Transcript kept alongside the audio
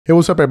Hey,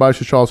 what's up, everybody?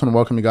 It's Charles, and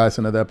welcome you guys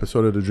to another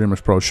episode of the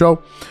Dreamerspro Show,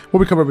 where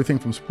we cover everything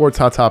from sports,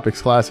 hot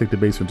topics, classic,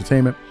 debates,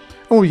 entertainment,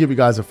 and we give you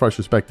guys a fresh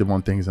perspective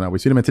on things and how we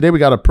see them. And today we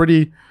got a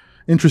pretty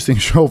interesting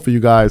show for you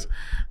guys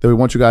that we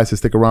want you guys to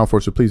stick around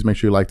for, so please make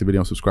sure you like the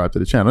video and subscribe to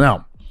the channel.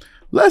 Now,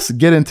 let's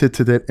get into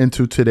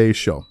today's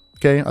show,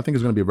 okay? I think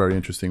it's going to be a very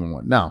interesting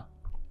one. Now,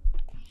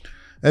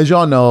 as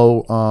y'all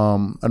know,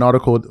 an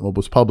article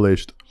was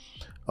published,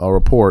 a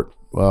report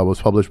was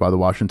published by the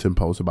Washington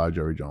Post about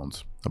Jerry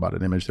Jones, about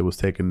an image that was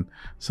taken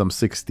some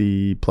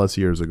 60 plus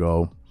years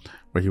ago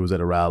where he was at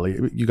a rally.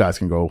 You guys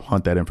can go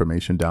hunt that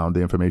information down.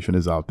 The information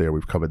is out there.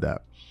 We've covered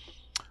that.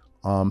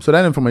 So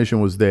that information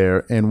was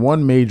there, and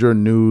one major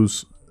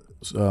news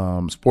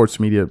sports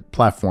media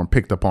platform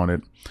picked up on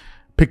it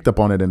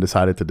and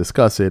decided to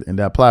discuss it, and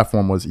that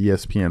platform was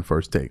ESPN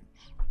First Take.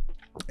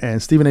 And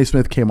Stephen A.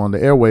 Smith came on the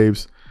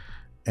airwaves,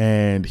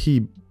 and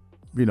he,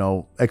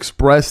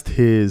 expressed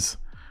his,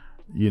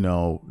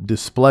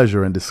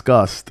 displeasure and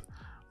disgust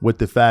with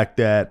the fact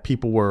that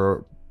people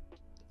were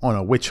on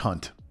a witch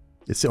hunt,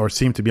 or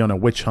seemed to be on a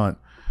witch hunt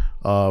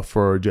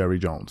for Jerry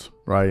Jones,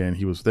 right? And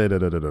he was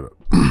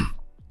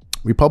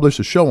We published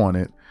a show on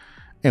it,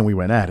 and we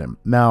went at him.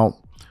 Now,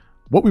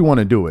 what we want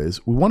to do is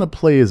we want to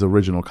play his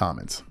original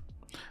comments.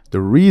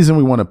 The reason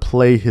we want to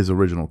play his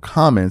original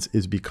comments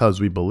is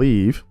because we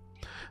believe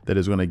that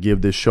is going to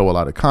give this show a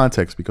lot of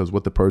context, because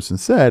what the person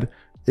said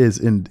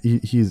is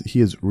he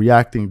is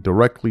reacting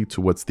directly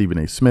to what Stephen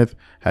A. Smith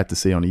had to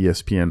say on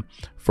ESPN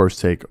First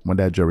Take when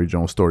that Jerry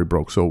Jones story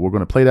broke. So we're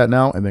going to play that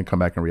now and then come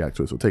back and react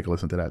to it. So take a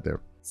listen to that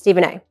there.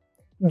 Stephen A.,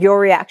 your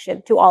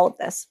reaction to all of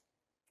this?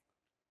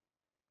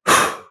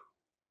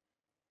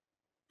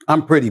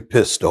 I'm pretty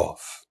pissed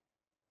off.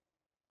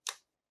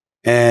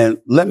 And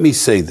let me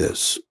say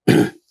this.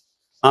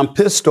 I'm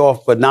pissed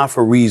off, but not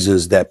for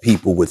reasons that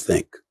people would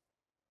think.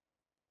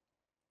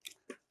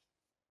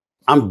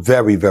 I'm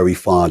very, very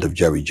fond of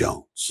Jerry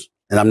Jones,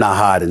 and I'm not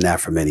hiding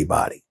that from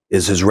anybody.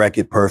 Is his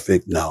record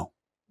perfect? No.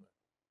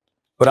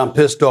 But I'm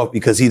pissed off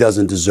because he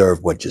doesn't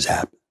deserve what just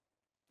happened.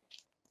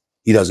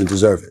 He doesn't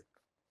deserve it.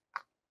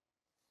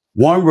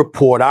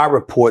 Our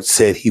report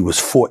said he was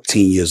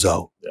 14 years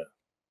old. Yeah.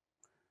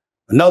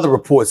 Another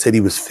report said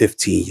he was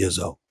 15 years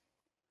old.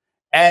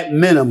 At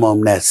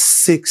minimum, that's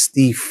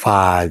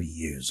 65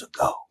 years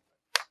ago.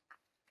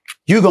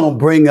 You're going to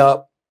bring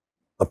up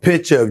a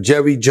picture of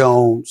Jerry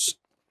Jones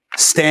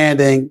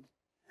standing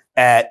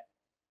at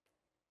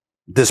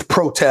this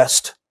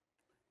protest.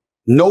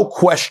 No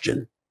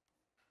question,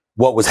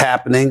 what was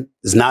happening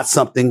is not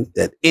something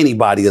that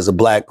anybody as a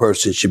black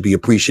person should be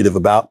appreciative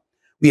about.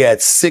 We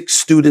had 6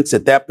 students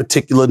at that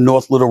particular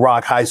North Little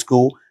Rock High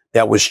School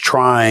that was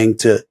trying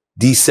to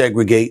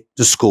desegregate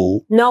the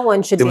school. No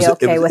one should be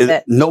okay with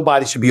it.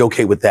 Nobody should be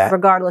okay with that.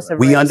 Regardless of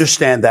race. We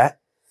understand that.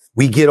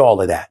 We get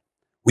all of that.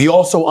 We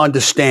also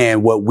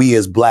understand what we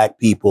as black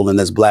people and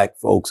as black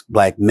folks,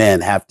 black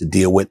men have to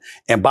deal with.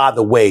 And by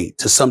the way,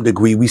 to some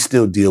degree, we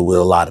still deal with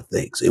a lot of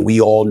things, and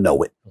we all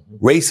know it.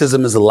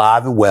 Racism is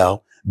alive and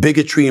well.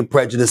 Bigotry and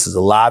prejudice is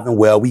alive and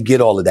well. We get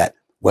all of that.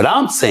 What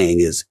I'm saying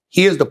is,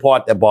 here's the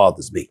part that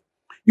bothers me.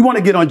 You want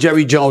to get on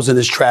Jerry Jones and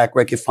his track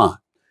record, fine.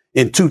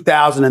 In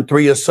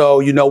 2003 or so,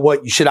 you know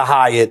what? You should have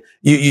hired,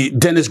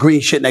 Dennis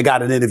Green shouldn't have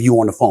got an interview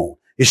on the phone.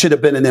 It should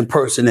have been an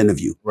in-person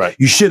interview. Right.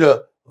 You should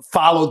have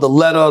followed the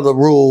letter of the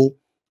rule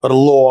of the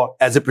law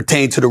as it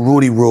pertained to the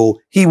Rooney Rule.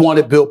 He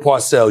wanted Bill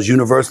Parcells,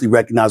 universally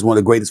recognized one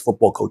of the greatest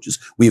football coaches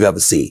we've ever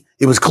seen.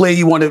 It was clear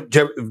he wanted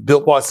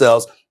Bill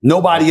Parcells.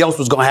 Nobody else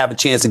was going to have a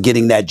chance of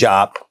getting that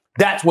job.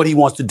 That's what he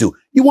wants to do.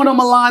 You want to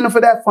malign him for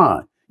that?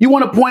 Fine. You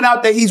want to point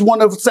out that he's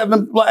one of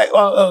 7 black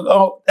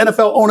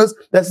NFL owners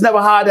that's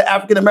never hired an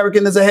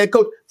African-American as a head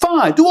coach?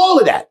 Fine. Do all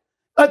of that.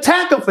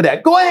 Attack him for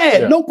that. Go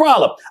ahead. Yeah. No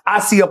problem.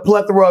 I see a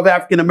plethora of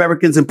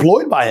African-Americans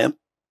employed by him.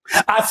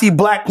 I see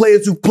black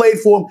players who played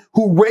for him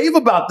who rave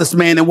about this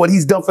man and what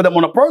he's done for them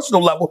on a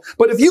personal level.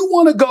 But if you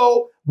want to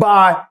go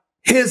by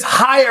his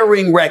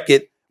hiring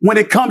record when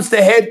it comes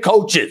to head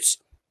coaches,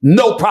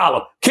 no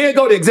problem. Can't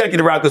go the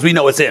executive route because we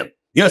know it's him.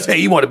 You know what I'm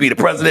saying? He want to be the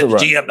president, the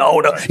GM, the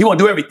owner. He want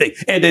to do everything.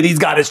 And then he's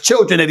got his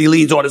children that he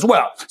leans on as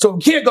well. So you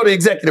can't go the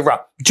executive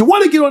route. But you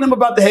want to get on him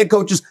about the head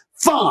coaches,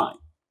 fine.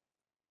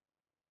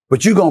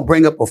 But you're going to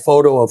bring up a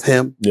photo of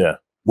him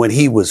when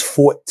he was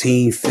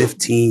 14,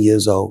 15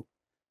 years old.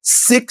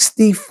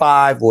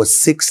 65 or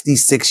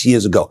 66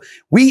 years ago.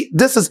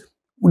 This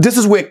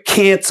is where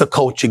cancer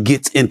culture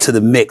gets into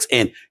the mix,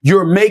 and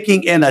you're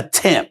making an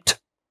attempt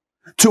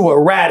to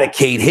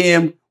eradicate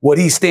him, what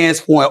he stands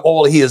for, and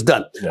all he has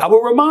done. Yeah. I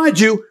will remind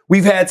you,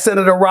 we've had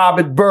Senator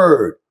Robert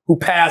Byrd, who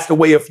passed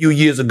away a few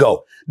years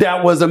ago.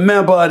 That was a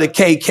member of the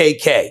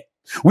KKK.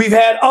 We've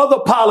had other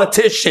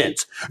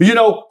politicians,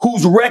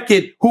 whose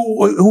record,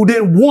 who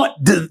didn't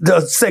want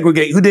the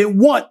segregate, who didn't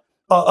want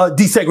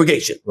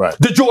desegregation. Right.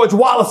 The George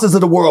Wallaces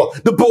of the world,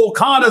 the Bull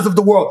Connors of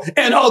the world,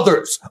 and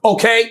others.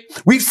 Okay?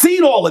 We've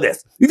seen all of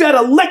this. We've had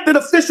elected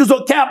officials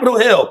on Capitol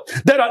Hill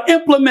that are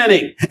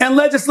implementing and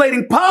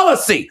legislating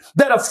policy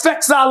that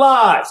affects our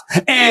lives.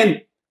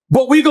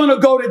 But we're going to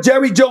go to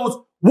Jerry Jones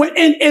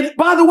And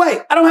by the way,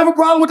 I don't have a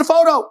problem with the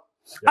photo.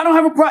 I don't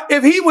have a problem.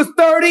 If he was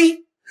 30,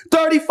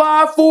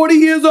 35, 40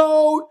 years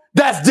old,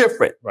 that's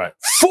different. Right.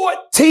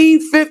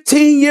 14,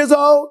 15 years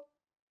old.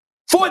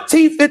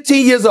 14,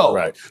 15 years old.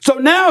 Right. So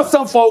now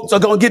some folks are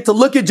going to get to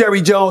look at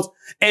Jerry Jones,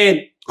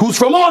 and who's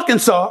from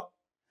Arkansas.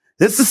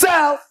 It's the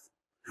South.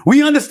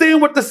 We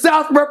understand what the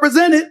South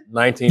represented.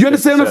 You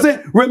understand what I'm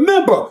saying?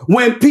 Remember,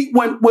 when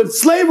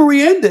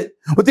slavery ended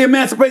with the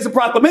Emancipation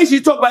Proclamation,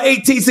 you talk about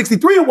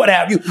 1863 or what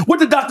have you. What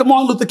did Dr.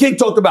 Martin Luther King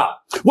talk about?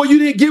 Well, you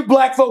didn't give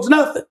black folks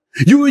nothing.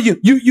 You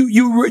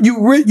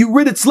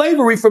ridded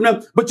slavery from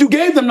them, but you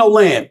gave them no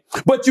land.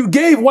 But you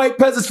gave white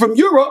peasants from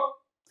Europe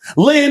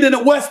land in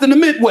the West and the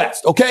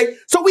Midwest. Okay,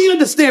 so we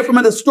understand from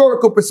an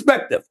historical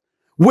perspective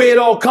where it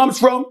all comes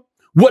from.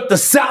 What the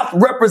South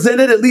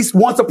represented at least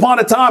once upon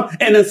a time,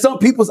 and in some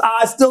people's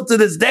eyes still to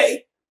this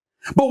day.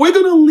 But we're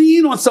going to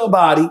lean on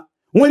somebody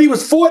when he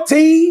was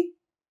 14,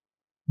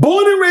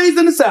 born and raised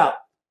in the South,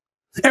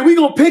 and we're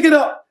going to pick it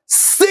up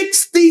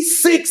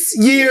 66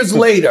 years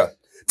later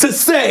to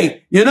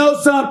say, you know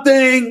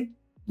something?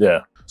 Yeah.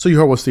 So you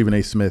heard what Stephen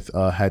A. Smith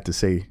had to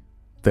say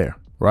there,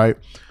 right?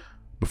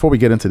 Before we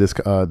get into this,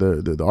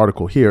 the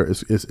article here,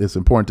 it's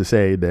important to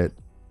say that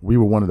we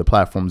were one of the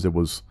platforms that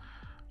was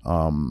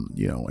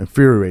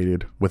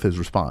infuriated with his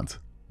response.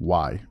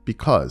 Why?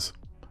 Because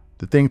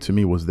the thing to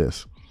me was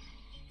this.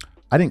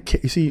 I didn't care.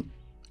 You see,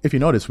 if you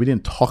notice, we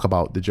didn't talk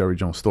about the Jerry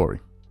Jones story.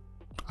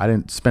 I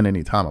didn't spend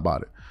any time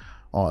about it.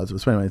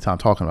 Spend any time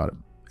talking about it.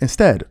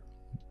 Instead,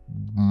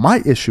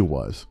 my issue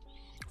was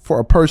for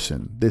a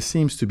person that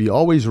seems to be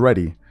always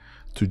ready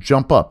to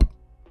jump up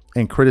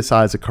and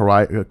criticize a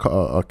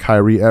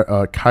Kyrie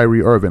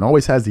Irving,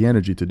 always has the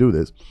energy to do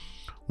this.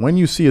 When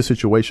you see a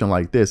situation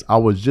like this, I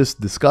was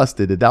just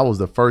disgusted that was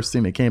the first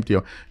thing that came to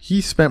you.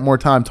 He spent more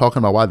time talking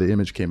about why the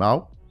image came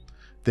out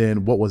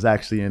than what was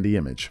actually in the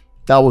image.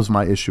 That was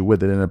my issue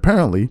with it. And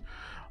apparently,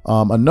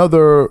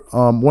 another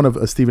one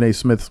of Stephen A.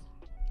 Smith's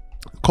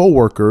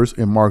co-workers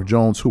in Mark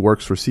Jones, who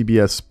works for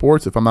CBS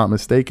Sports, if I'm not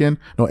mistaken,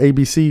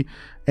 ABC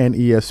and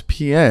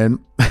ESPN,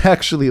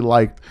 actually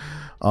liked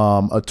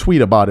a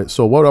tweet about it.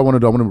 So what I want to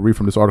do, I want to read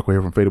from this article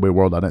here from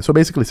fadeawayworld.net. So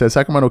basically it says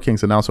Sacramento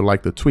Kings announcer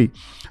liked the tweet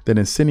that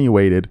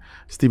insinuated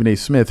Stephen A.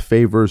 Smith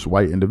favors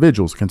white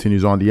individuals.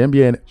 Continues on, the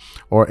NBA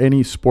or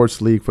any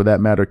sports league for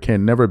that matter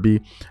can never be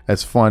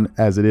as fun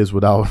as it is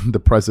without the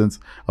presence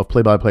of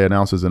play-by-play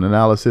announcers and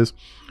analysis.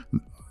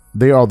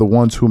 They are the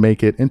ones who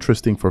make it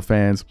interesting for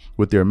fans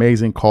with their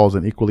amazing calls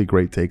and equally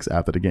great takes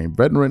after the game.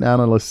 Veteran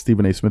analyst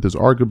Stephen A. Smith is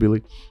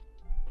arguably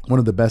one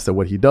of the best at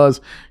what he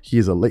does. He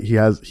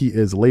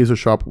is laser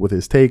sharp with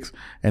his takes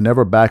and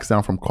never backs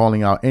down from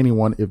calling out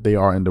anyone if they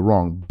are in the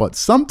wrong. But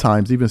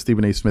sometimes even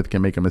Stephen A. Smith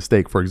can make a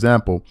mistake. For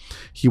example,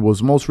 he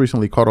was most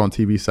recently caught on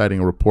TV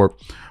citing a report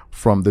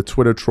from the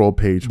Twitter troll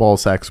page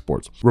Ballsack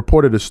Sports.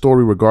 Reported a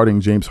story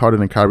regarding James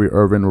Harden and Kyrie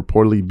Irving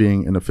reportedly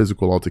being in a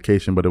physical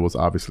altercation, but it was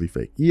obviously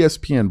fake.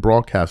 ESPN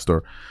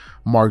broadcaster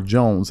Mark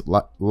Jones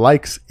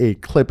likes a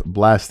clip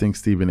blasting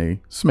Stephen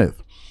A.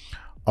 Smith.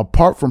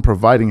 Apart from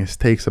providing his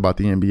takes about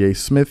the NBA,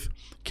 Smith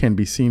can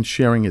be seen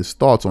sharing his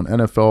thoughts on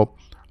NFL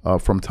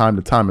from time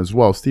to time as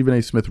well. Stephen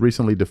A. Smith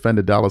recently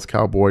defended Dallas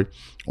Cowboy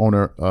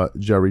owner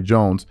Jerry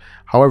Jones.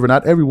 However,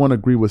 not everyone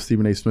agreed with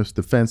Stephen A. Smith's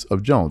defense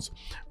of Jones.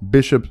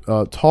 Bishop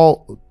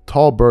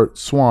Talbert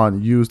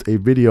Swan used a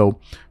video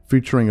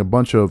featuring a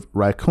bunch of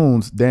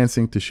raccoons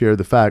dancing to share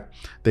the fact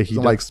that he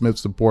likes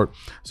Smith's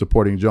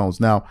supporting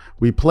Jones. Now,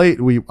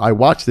 I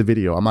watched the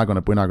video. We're not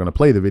gonna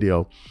play the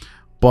video.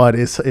 But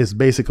it's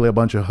basically a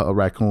bunch of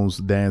raccoons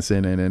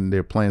dancing, and then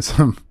they're playing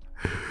some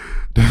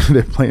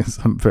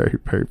very,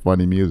 very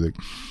funny music.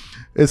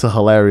 It's a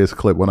hilarious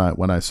clip when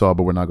I saw,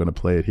 but we're not going to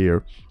play it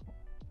here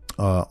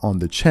on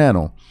the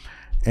channel.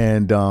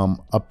 And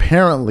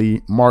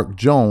apparently, Mark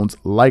Jones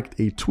liked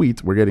a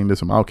tweet. We're getting this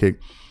from Outkick,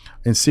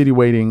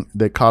 insinuating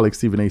that colleague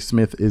Stephen A.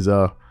 Smith is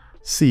a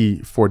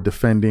C for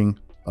defending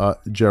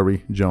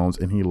Jerry Jones,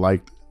 and he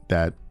liked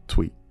that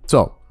tweet.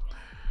 So.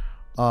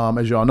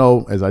 As y'all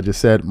know, as I just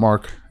said,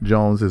 Mark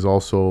Jones is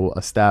also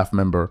a staff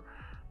member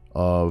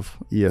of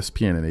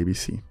ESPN and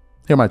ABC.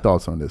 Here are my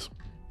thoughts on this.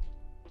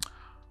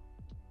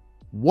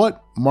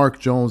 What Mark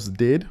Jones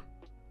did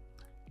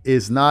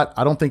is not,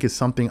 I don't think it's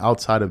something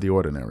outside of the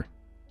ordinary.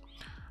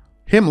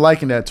 Him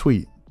liking that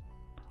tweet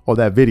or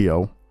that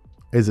video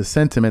is a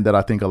sentiment that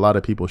I think a lot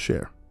of people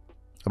share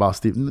about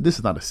Steve. This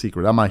is not a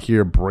secret. I'm not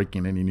here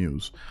breaking any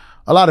news.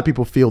 A lot of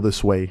people feel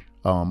this way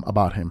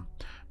about him.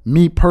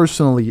 Me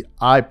personally,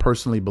 I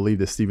personally believe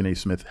that Stephen A.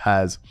 Smith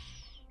has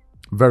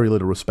very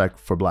little respect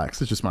for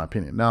blacks. It's just my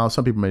opinion. Now,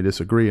 some people may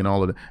disagree and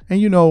all of that. And,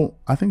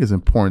 I think it's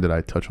important that I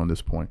touch on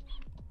this point.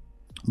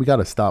 We got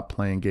to stop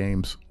playing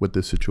games with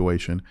this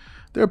situation.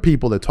 There are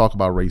people that talk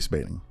about race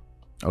baiting,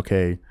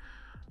 okay?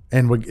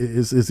 And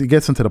it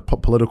gets into the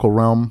political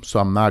realm, so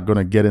I'm not going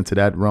to get into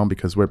that realm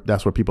because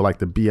that's where people like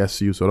to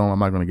BS you, so I'm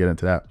not going to get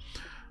into that.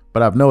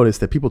 But I've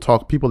noticed that people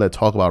that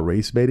talk about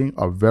race baiting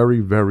are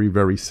very, very,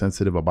 very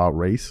sensitive about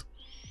race.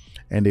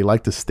 And they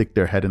like to stick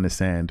their head in the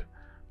sand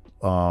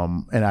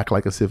and act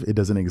like as if it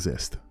doesn't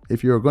exist.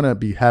 If you're going to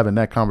be having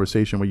that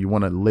conversation where you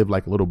want to live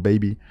like a little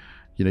baby,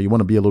 you know, you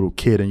want to be a little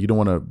kid and you don't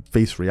want to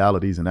face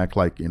realities and act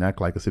like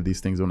as if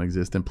these things don't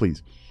exist, then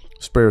please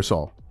spare us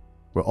all.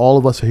 We're all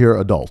of us here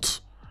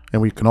adults,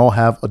 and we can all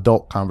have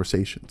adult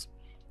conversations.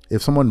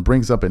 If someone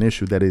brings up an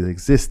issue that is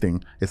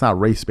existing, it's not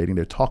race baiting.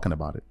 They're talking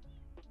about it,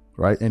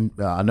 right? And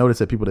I notice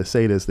that people that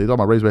say this, they talk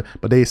about race,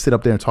 but they sit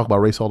up there and talk about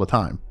race all the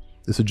time.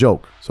 It's a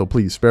joke. So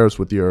please spare us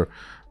with your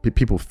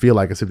people feel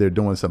like as if they're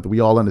doing something. We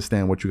all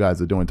understand what you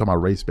guys are doing. Talking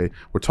about race bait.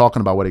 We're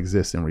talking about what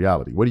exists in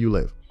reality. Where do you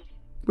live?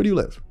 Where do you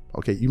live?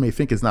 Okay, you may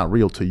think it's not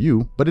real to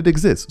you, but it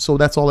exists. So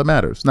that's all that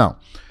matters. Now,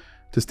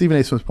 to Stephen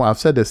A. Smith's point, I've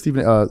said this.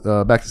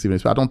 Back to Stephen A.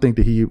 Smith. I don't think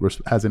that he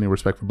has any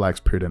respect for blacks.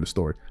 Period. End of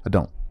story. I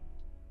don't.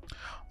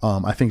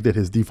 I think that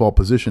his default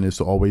position is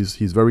to always.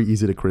 He's very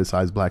easy to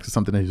criticize blacks. It's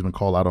something that he's been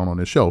called out on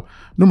this show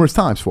numerous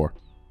times for.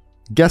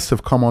 Guests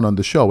have come on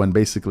the show and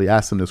basically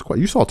asked him this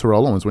question. You saw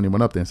Terrell Owens when he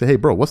went up there and said, "Hey,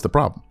 bro, what's the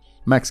problem?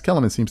 Max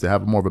Kellerman seems to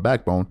have more of a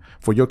backbone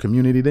for your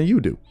community than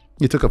you do."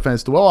 He took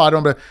offense to, "Oh, I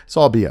don't." It's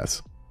all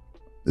BS.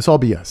 It's all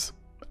BS.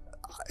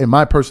 In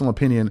my personal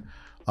opinion,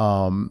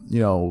 you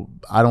know,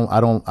 I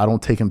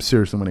don't take him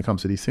seriously when it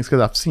comes to these things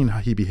because I've seen how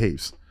he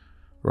behaves.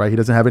 Right? He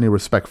doesn't have any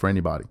respect for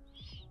anybody.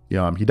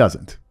 He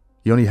doesn't.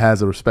 He only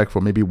has a respect for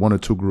maybe one or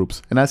two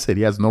groups, and that's it.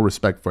 He has no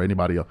respect for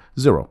anybody else.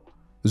 Zero.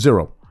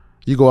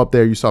 You go up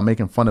there, you start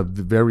making fun of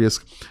various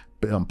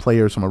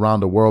players from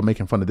around the world,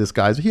 making fun of this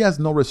guy. He has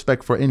no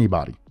respect for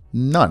anybody.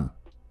 None.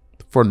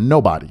 For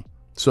nobody.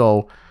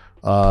 So,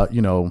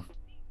 you know,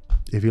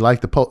 if you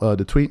like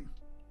the tweet,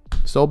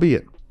 so be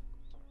it.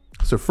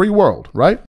 It's a free world, right?